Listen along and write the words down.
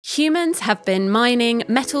Humans have been mining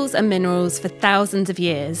metals and minerals for thousands of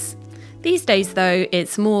years. These days, though,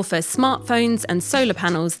 it's more for smartphones and solar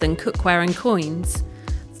panels than cookware and coins.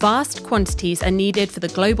 Vast quantities are needed for the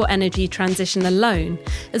global energy transition alone,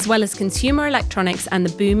 as well as consumer electronics and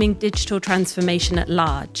the booming digital transformation at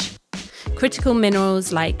large. Critical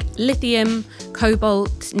minerals like lithium,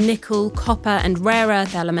 cobalt, nickel, copper, and rare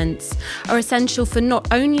earth elements are essential for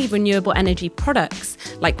not only renewable energy products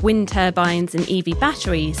like wind turbines and EV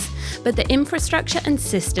batteries, but the infrastructure and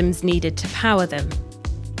systems needed to power them.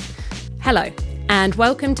 Hello, and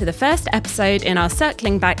welcome to the first episode in our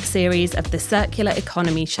Circling Back series of the Circular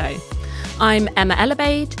Economy Show. I'm Emma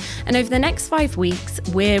Ellerbade, and over the next 5 weeks,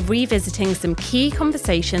 we're revisiting some key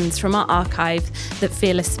conversations from our archive that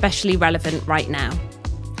feel especially relevant right now.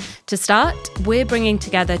 To start, we're bringing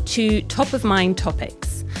together two top-of-mind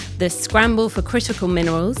topics: the scramble for critical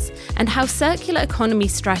minerals and how circular economy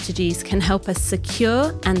strategies can help us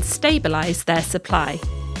secure and stabilise their supply.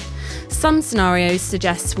 Some scenarios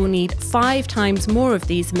suggest we'll need 5 times more of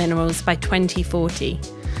these minerals by 2040.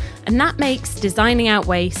 And that makes designing out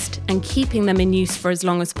waste and keeping them in use for as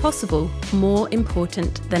long as possible more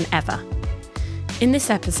important than ever. In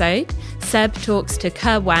this episode, Seb talks to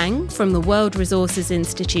Ke Wang from the World Resources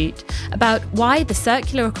Institute about why the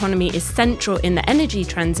circular economy is central in the energy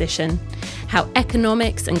transition, how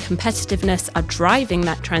economics and competitiveness are driving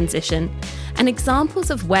that transition, and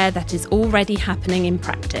examples of where that is already happening in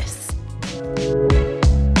practice.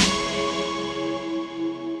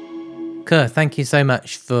 Ke, thank you so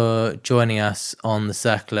much for joining us on the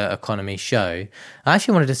Circular Economy Show. I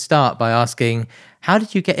actually wanted to start by asking, how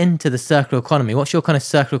did you get into the circular economy? What's your kind of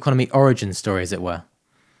circular economy origin story, as it were?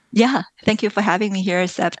 Yeah, thank you for having me here,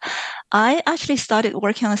 Seb. I actually started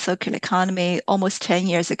working on the circular economy almost 10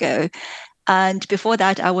 years ago. And before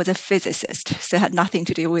that, I was a physicist, so it had nothing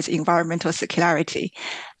to do with environmental circularity.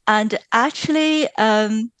 And actually,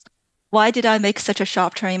 why did I make such a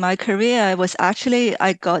sharp turn in my career?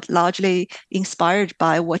 I got largely inspired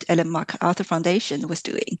by what MacArthur Foundation was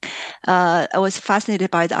doing. I was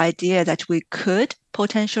fascinated by the idea that we could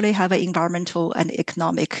potentially have an environmental and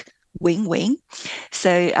economic win-win.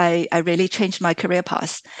 So I really changed my career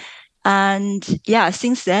path. And yeah,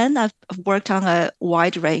 since then, I've worked on a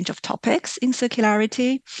wide range of topics in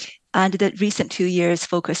circularity, and the recent 2 years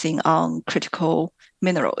focusing on critical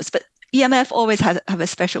minerals. But EMF always have a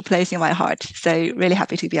special place in my heart. So really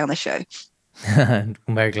happy to be on the show. I'm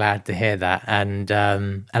very glad to hear that. And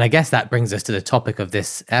I guess that brings us to the topic of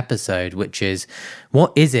this episode, which is,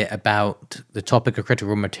 what is it about the topic of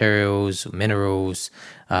critical materials, minerals?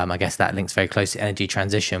 I guess that links very close to energy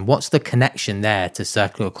transition. What's the connection there to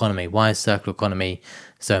circular economy? Why is circular economy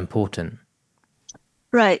so important?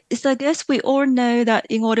 Right. So I guess we all know that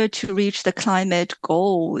in order to reach the climate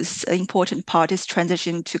goals, an important part is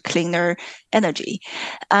transition to cleaner energy.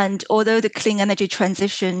 And although the clean energy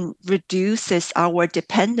transition reduces our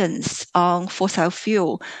dependence on fossil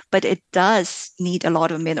fuel, but it does need a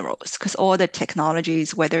lot of minerals, because all the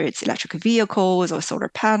technologies, whether it's electric vehicles or solar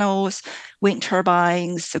panels, wind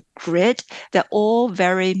turbines, the grid, they're all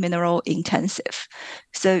very mineral intensive.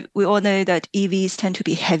 So we all know that EVs tend to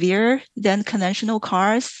be heavier than conventional cars.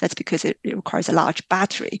 That's because it requires a large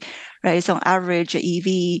battery, right? So on average, an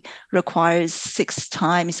EV requires 6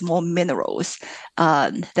 times more minerals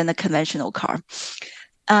than a conventional car.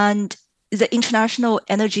 And the International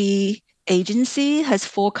Energy Agency has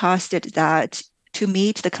forecasted that to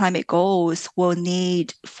meet the climate goals, we'll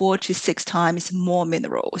need 4 to 6 times more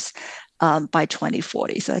minerals by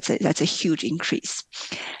 2040. So that's a huge increase.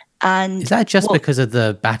 And is that just because of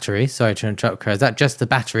the batteries? Sorry to interrupt, Is that just the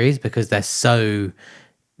batteries because they're so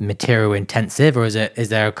material intensive, or is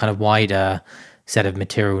there a kind of wider set of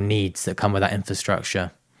material needs that come with that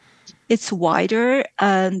infrastructure? It's wider.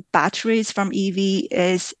 Batteries from EV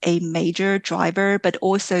is a major driver, but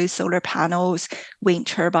also solar panels, wind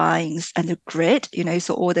turbines, and the grid,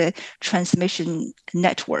 so all the transmission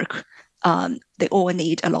network, they all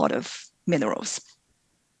need a lot of minerals.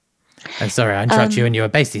 And sorry, I interrupt you, and you were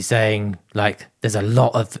basically saying, like, there's a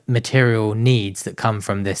lot of material needs that come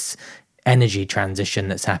from this energy transition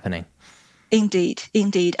that's happening. Indeed.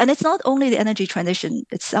 And it's not only the energy transition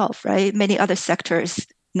itself, right? Many other sectors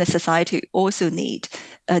in the society also need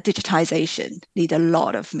digitization, need a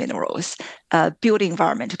lot of minerals. Building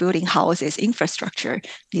environment, building houses, infrastructure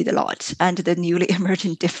need a lot. And the newly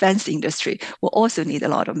emerging defense industry will also need a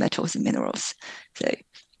lot of metals and minerals. So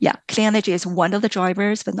yeah, clean energy is one of the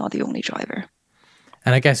drivers, but not the only driver.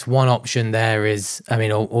 And I guess one option there is,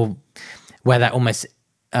 or where that almost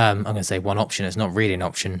I'm going to say one option. It's not really an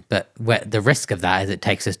option, but where the risk of that is it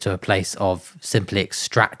takes us to a place of simply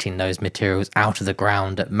extracting those materials out of the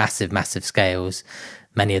ground at massive, massive scales,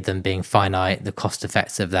 many of them being finite, the cost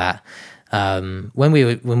effects of that. When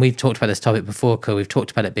we've talked about this topic before, we've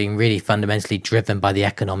talked about it being really fundamentally driven by the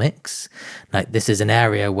economics. Like, this is an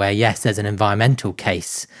area where, yes, there's an environmental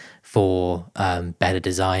case for better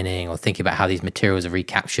designing or thinking about how these materials are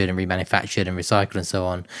recaptured and remanufactured and recycled and so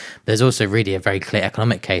on. But there's also really a very clear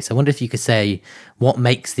economic case. I wonder if you could say what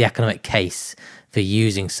makes the economic case for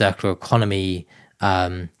using circular economy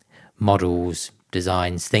models,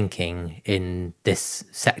 designs, thinking in this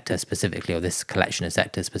sector specifically, or this collection of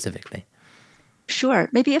sectors specifically. Sure.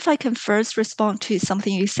 Maybe if I can first respond to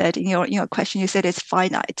something you said in your question. You said it's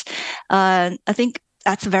finite. I think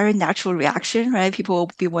that's a very natural reaction, right? People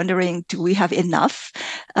will be wondering, do we have enough?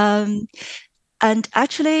 And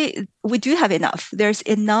actually, we do have enough. There's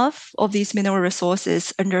enough of these mineral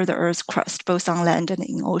resources under the Earth's crust, both on land and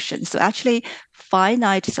in ocean. So actually,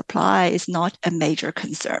 finite supply is not a major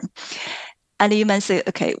concern. And you might say,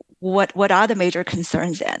 okay, what are the major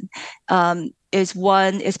concerns then?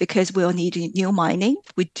 One is because we'll need new mining.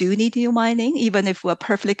 We do need new mining. Even if we're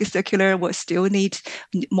perfectly circular, we'll still need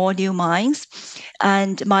more new mines.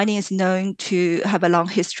 And mining is known to have a long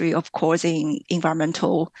history of causing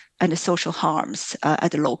environmental and social harms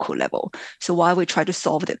at the local level. So while we try to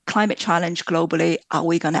solve the climate challenge globally, are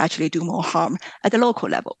we going to actually do more harm at the local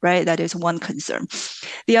level, right? That is one concern.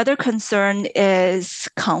 The other concern is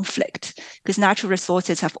conflict, because natural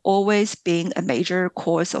resources have always been a major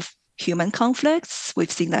cause of human conflicts.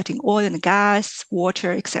 We've seen that in oil and gas,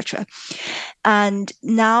 water, etc. And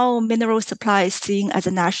now mineral supply is seen as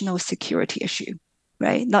a national security issue,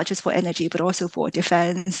 right? Not just for energy, but also for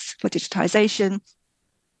defense, for digitization.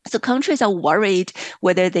 So countries are worried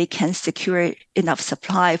whether they can secure enough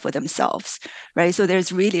supply for themselves, right? So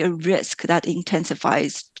there's really a risk that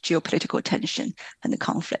intensifies geopolitical tension and the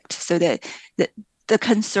conflict. So the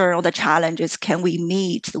concern or the challenge is, can we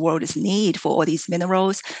meet the world's need for all these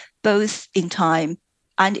minerals, both in time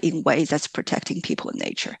and in ways that's protecting people and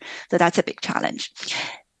nature? So that's a big challenge.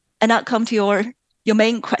 And I'll come to your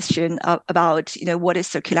main question about, what is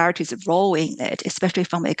circularity's role in it, especially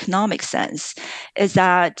from an economic sense, is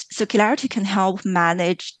that circularity can help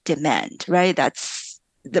manage demand, right? That's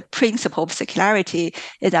the principle of circularity,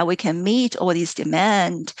 is that we can meet all these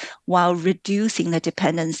demand while reducing the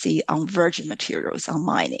dependency on virgin materials, on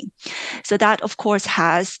mining. So that, of course,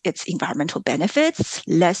 has its environmental benefits: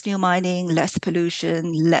 less new mining, less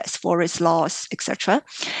pollution, less forest loss, etc.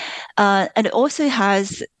 And it also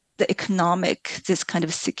has the economic, this kind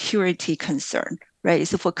of security concern, right?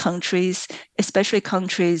 So for countries, especially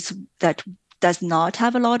countries that does not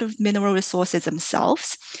have a lot of mineral resources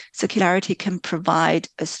themselves, circularity can provide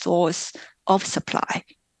a source of supply,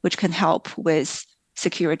 which can help with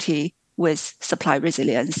security, with supply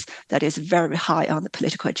resilience that is very high on the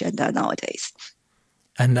political agenda nowadays.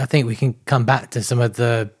 And I think we can come back to some of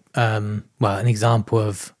the, an example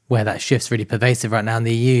of where that shift's really pervasive right now in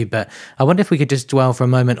the EU. But I wonder if we could just dwell for a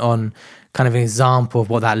moment on kind of an example of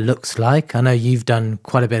what that looks like. I know you've done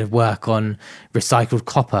quite a bit of work on recycled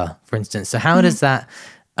copper, for instance. So how does that,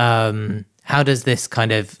 how does this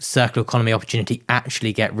kind of circular economy opportunity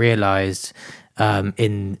actually get realized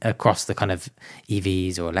across the kind of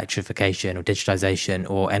EVs or electrification or digitization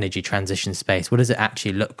or energy transition space? What does it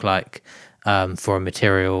actually look like for a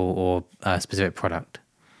material or a specific product?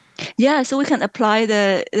 Yeah, so we can apply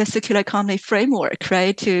the circular economy framework,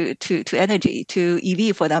 right, to energy, to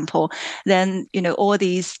EV, for example. Then, all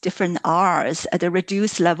these different R's at a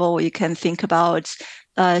reduced level, you can think about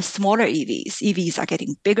smaller EVs. EVs are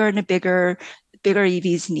getting bigger and bigger. Bigger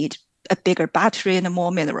EVs need a bigger battery and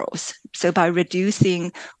more minerals. So by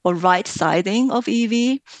reducing or right-sizing of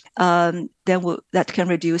EV, that can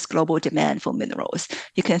reduce global demand for minerals.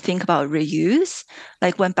 You can think about reuse,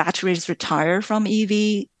 like when batteries retire from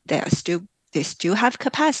EV, they still have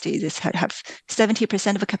capacity. They have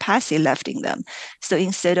 70% of the capacity left in them. So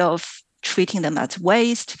instead of treating them as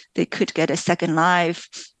waste, they could get a second life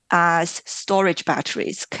as storage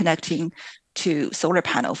batteries connecting to solar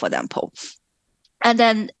panel, for example. And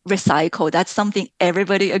then recycle. That's something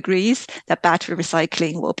everybody agrees that battery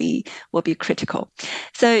recycling will be critical.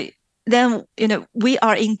 So then, we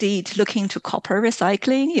are indeed looking to copper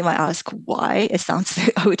recycling. You might ask why. It sounds so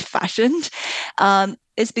old-fashioned.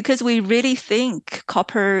 It's because we really think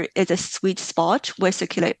copper is a sweet spot where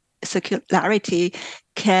circularity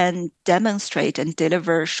can demonstrate and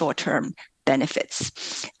deliver short-term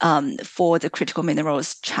benefits for the critical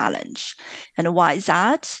minerals challenge. And why is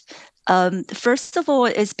that? First of all,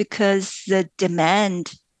 is because the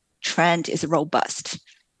demand trend is robust.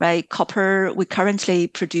 right? Copper, we currently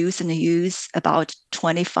produce and use about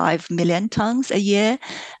 25 million tons a year,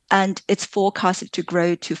 and it's forecasted to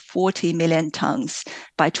grow to 40 million tons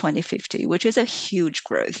by 2050, which is a huge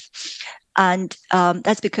growth. And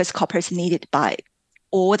that's because copper is needed by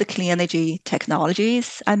all the clean energy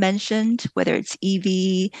technologies I mentioned, whether it's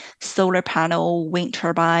EV, solar panel, wind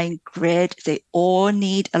turbine, grid, they all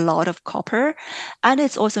need a lot of copper. And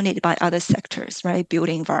it's also needed by other sectors, right?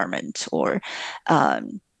 Building environment or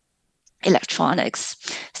electronics.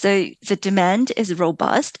 So the demand is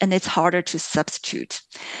robust and it's harder to substitute.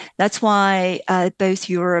 That's why both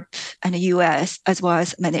Europe and the US, as well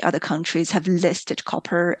as many other countries, have listed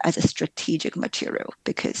copper as a strategic material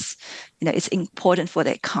because it's important for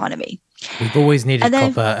the economy. We've always needed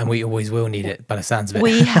copper and we always will need it by the sounds of it.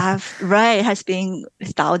 We have, right, it has been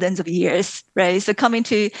thousands of years, right? So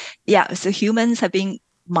so humans have been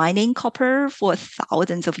mining copper for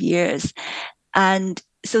thousands of years. And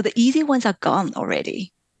so the easy ones are gone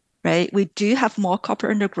already, right? We do have more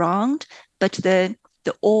copper underground, but the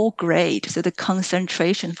ore grade, so the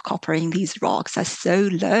concentration of copper in these rocks are so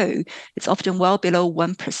low, it's often well below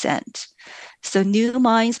 1%. So new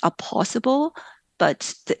mines are possible,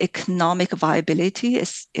 but the economic viability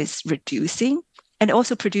is reducing and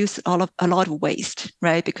also produce a lot of waste,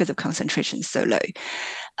 right? Because of concentration so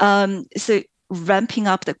low. So ramping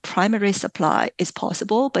up the primary supply is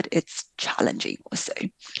possible, but it's challenging also.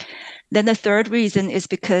 Then the third reason is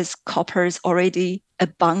because copper is already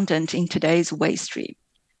abundant in today's waste stream.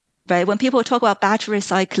 Right? When people talk about battery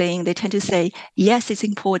recycling, they tend to say, yes, it's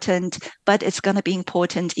important, but it's going to be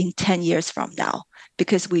important in 10 years from now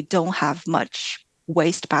because we don't have much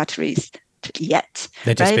waste batteries yet.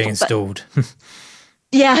 They're just being installed.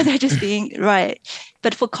 Yeah, they're just being, right.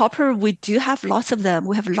 But for copper, we do have lots of them.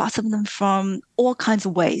 We have lots of them from all kinds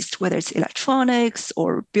of waste, whether it's electronics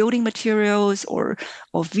or building materials or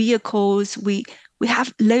vehicles. We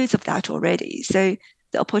have loads of that already. So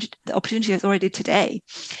the opportunity is already today.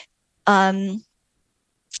 And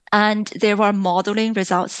there are modeling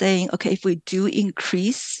results saying, okay, if we do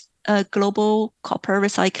increase global copper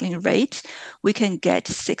recycling rate, we can get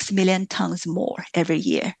 6 million tons more every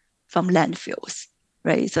year from landfills.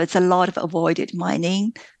 Right, so it's a lot of avoided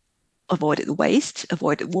mining, avoided waste,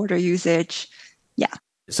 avoided water usage. Yeah.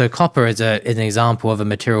 So copper is an example of a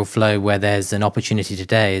material flow where there's an opportunity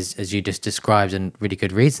today, as you just described, and really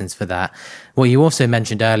good reasons for that. What you also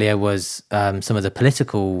mentioned earlier was some of the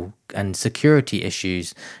political and security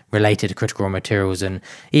issues related to critical raw materials. And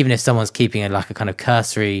even if someone's keeping a kind of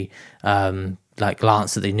cursory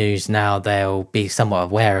glance at the news now, they'll be somewhat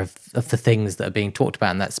aware of the things that are being talked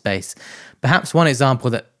about in that space. Perhaps one example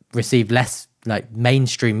that received less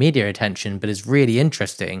mainstream media attention, but is really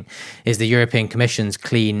interesting, is the European Commission's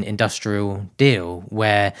Clean Industrial Deal,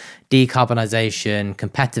 where decarbonisation,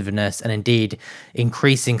 competitiveness, and indeed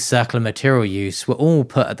increasing circular material use were all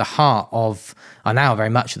put at the heart of, are now very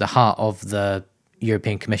much at the heart of the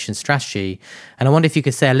European Commission strategy. And I wonder if you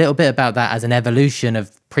could say a little bit about that as an evolution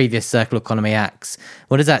of previous circular economy acts.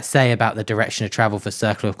 What does that say about the direction of travel for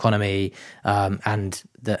circular economy and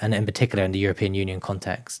in particular in the European Union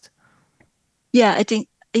context? Yeah, I think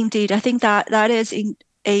indeed. I think that is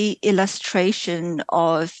a illustration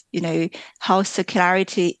of how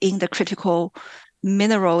circularity in the critical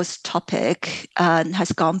minerals topic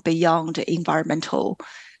has gone beyond environmental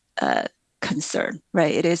concern,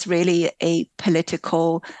 right? It is really a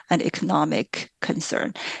political and economic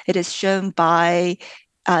concern. It is shown by,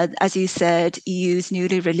 as you said, EU's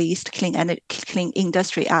newly released Clean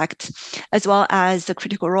Industry Act, as well as the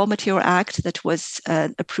Critical Raw Material Act that was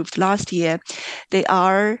approved last year. They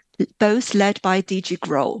are both led by DG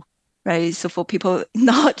GROW, right? So for people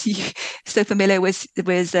not so familiar with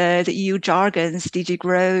the EU jargons, DG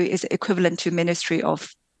GROW is equivalent to Ministry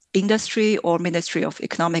of Industry or Ministry of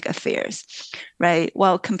Economic Affairs, right?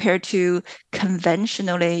 Well, compared to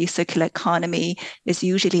conventionally, circular economy is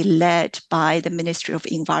usually led by the Ministry of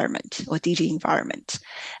Environment or DG Environment,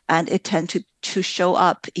 and it tends to show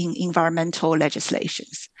up in environmental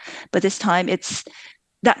legislations. But this time,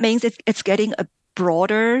 that means it's getting a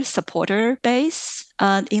broader supporter base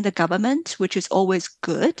in the government, which is always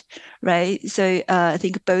good, right? So I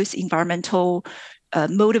think both environmental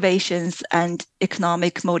motivations and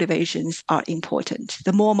economic motivations are important.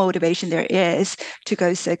 The more motivation there is to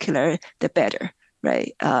go circular, the better,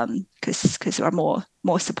 right? Because there are more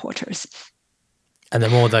supporters. And the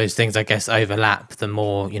more those things, I guess, overlap, the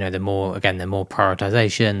more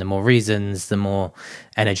prioritization, the more reasons, the more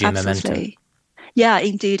energy and momentum. Yeah,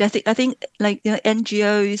 indeed. I think like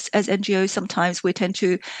NGOs, as NGOs, sometimes we tend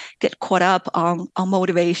to get caught up on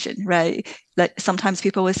motivation, right? Like sometimes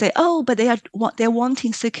people will say, "Oh, but they're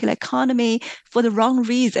wanting circular economy for the wrong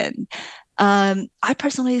reason." I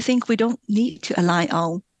personally think we don't need to align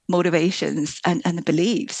on motivations and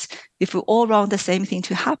beliefs. If we all want the same thing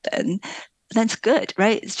to happen, that's good,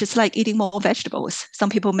 right? It's just like eating more vegetables. Some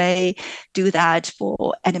people may do that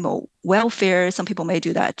for animal welfare. Some people may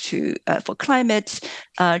do that for climate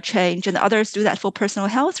change, and others do that for personal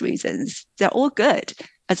health reasons. They're all good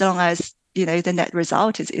as long as the net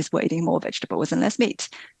result is we're eating more vegetables and less meat.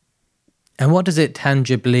 And what does it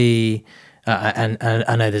tangibly? And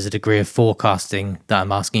I know there's a degree of forecasting that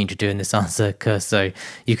I'm asking you to do in this answer, Ke, so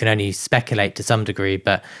you can only speculate to some degree.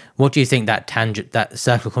 But what do you think that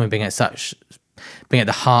circular economy being at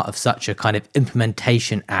the heart of such a kind of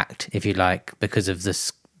implementation act, if you like, because of the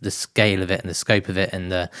scale of it and the scope of it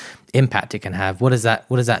and the impact it can have? What does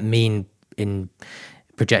that mean in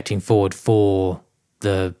projecting forward for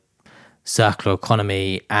the circular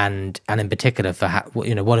economy and in particular for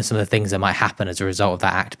what are some of the things that might happen as a result of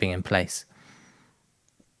that act being in place?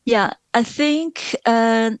 Yeah, I think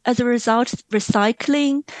as a result,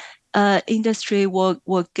 recycling industry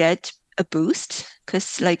will get a boost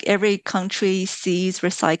because like every country sees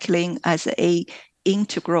recycling as a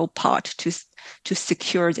integral part to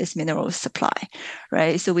secure this mineral supply,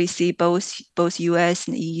 right? So we see both US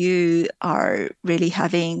and EU are really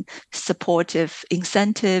having supportive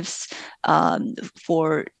incentives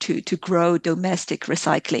to grow domestic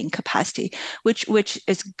recycling capacity, which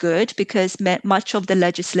is good because much of the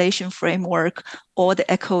legislation framework or the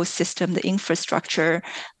ecosystem, the infrastructure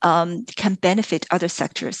can benefit other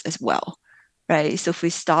sectors as well. Right. So if we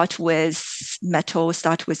start with metal,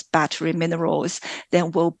 start with battery minerals,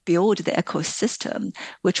 then we'll build the ecosystem,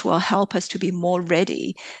 which will help us to be more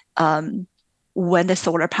ready when the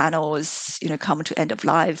solar panels, come to end of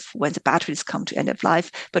life, when the batteries come to end of life,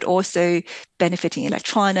 but also benefiting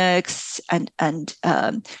electronics and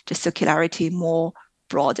just circularity more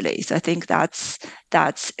broadly. So I think that's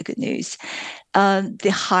good news.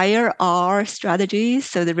 The higher R strategies,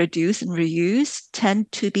 so the reduce and reuse, tend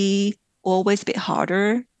to be always a bit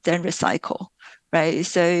harder than recycle, right?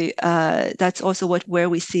 So that's also where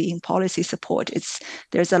we see in policy support.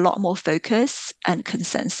 There's a lot more focus and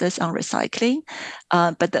consensus on recycling,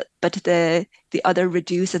 but the other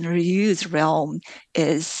reduce and reuse realm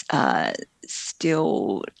is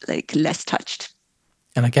still like less touched.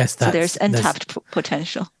 And I guess that there's untapped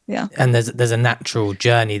potential. Yeah, and there's a natural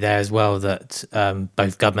journey there as well that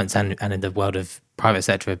both governments and in the world of private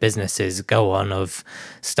sector of businesses go on, of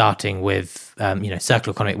starting with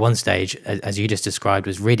circular economy at one stage, as you just described,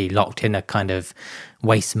 was really locked in a kind of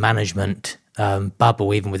waste management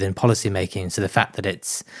bubble, even within policy making. So the fact that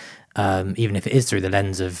it's even if it is through the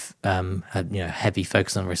lens of heavy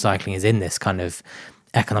focus on recycling, is in this kind of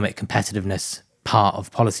economic competitiveness part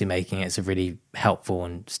of policy making, it's a really helpful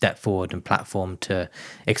and step forward and platform to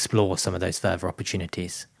explore some of those further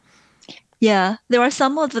opportunities. Yeah, there are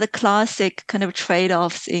some of the classic kind of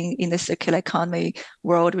trade-offs in the circular economy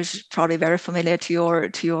world, which is probably very familiar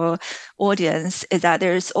to your audience, is that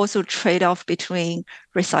there's also trade-off between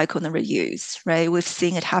recycle and reuse, right? We've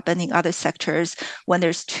seen it happen in other sectors when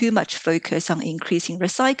there's too much focus on increasing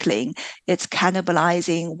recycling, it's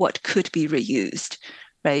cannibalizing what could be reused,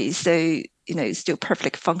 right? So, still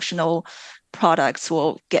perfect functional products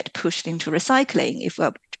will get pushed into recycling if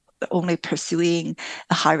we're only pursuing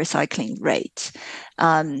a high recycling rate.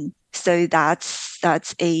 So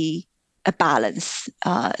that's a balance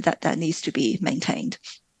that needs to be maintained.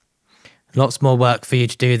 Lots more work for you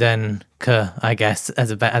to do then, Ke, I guess,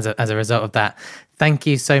 as a result of that. Thank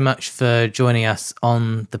you so much for joining us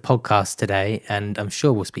on the podcast today, and I'm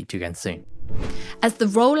sure we'll speak to you again soon. As the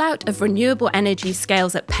rollout of renewable energy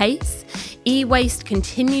scales at pace, e-waste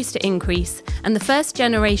continues to increase, and the first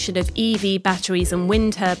generation of EV batteries and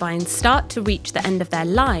wind turbines start to reach the end of their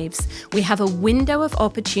lives, we have a window of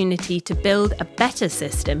opportunity to build a better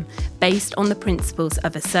system based on the principles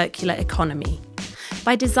of a circular economy.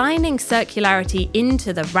 By designing circularity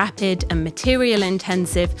into the rapid and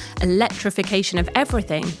material-intensive electrification of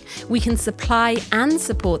everything, we can supply and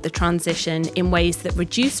support the transition in ways that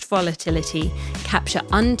reduce volatility, capture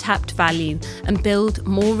untapped value, and build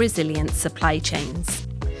more resilient supply chains.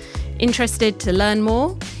 Interested to learn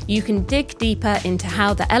more? You can dig deeper into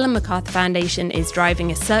how the Ellen MacArthur Foundation is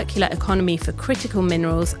driving a circular economy for critical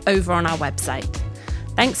minerals over on our website.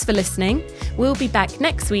 Thanks for listening. We'll be back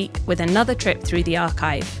next week with another trip through the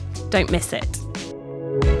archive. Don't miss it.